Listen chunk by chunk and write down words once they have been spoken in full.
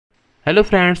Hello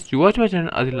friends, you watch my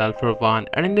channel Adilal for one,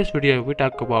 and in this video we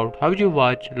talk about how you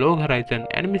watch Log Horizon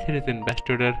anime series in best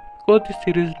order, because this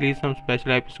series released some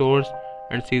special episodes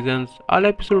and seasons. All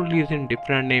episodes released in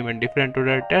different name and different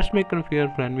order. That's make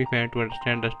confusion for anime fan to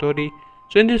understand the story.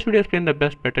 So in this video I explain the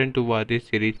best pattern to watch this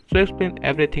series. So I explain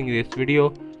everything in this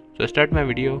video. So start my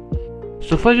video.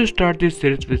 So first you start this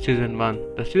series with season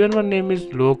 1. The season 1 name is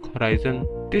Log Horizon.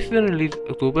 This season released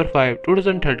October 5,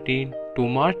 2013 to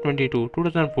March 22,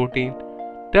 2014.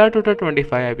 There are total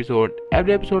 25 episodes.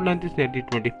 Every episode length is nearly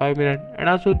 25 minutes, and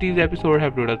also these episodes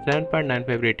have total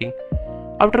 7.95 rating.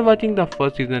 After watching the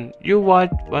first season, you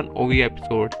watch one OV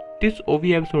episode. This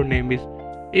OV episode name is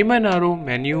Imanaru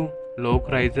Menu Log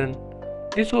Horizon.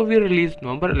 This OV released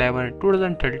November 11,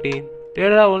 2013.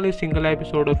 There are only single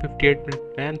episode of 58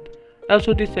 minutes length.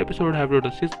 Also this episode have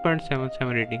total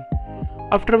 6.77 rating.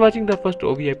 After watching the first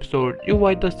OV episode, you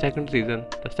watch the second season.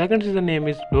 The second season name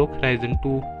is Log Horizon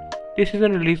 2. This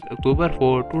season released October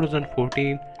 4,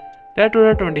 2014. There are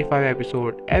total 25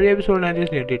 episodes. Every episode length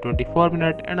is nearly 24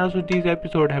 minutes, and also these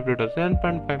episodes have total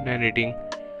 7.59 rating.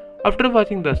 After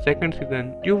watching the second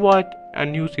season, you watch a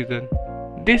new season.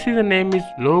 This season name is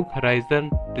Log Horizon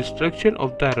Destruction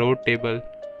of the Road Table.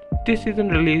 This season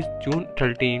released June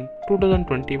 13,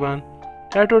 2021.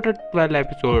 There are total 12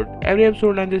 episodes. Every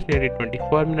episode length is nearly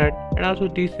 24 minutes, and also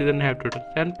these seasons have total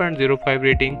 7.05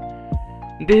 rating.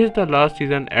 This is the last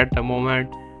season at the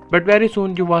moment, but very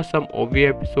soon you watch some OV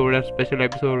episode and special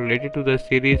episode related to the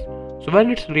series. So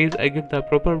when it's released, I give the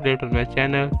proper update on my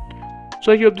channel.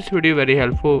 So I hope this video very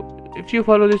helpful. If you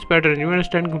follow this pattern, you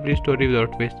understand complete story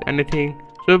without miss anything.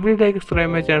 So please like,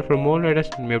 subscribe my channel for more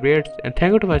latest anime updates, and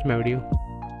thank you to watch my video.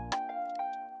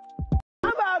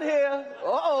 I'm out here.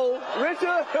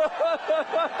 Richard.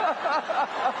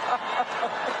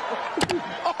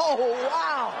 Oh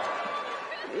wow.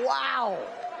 Wow.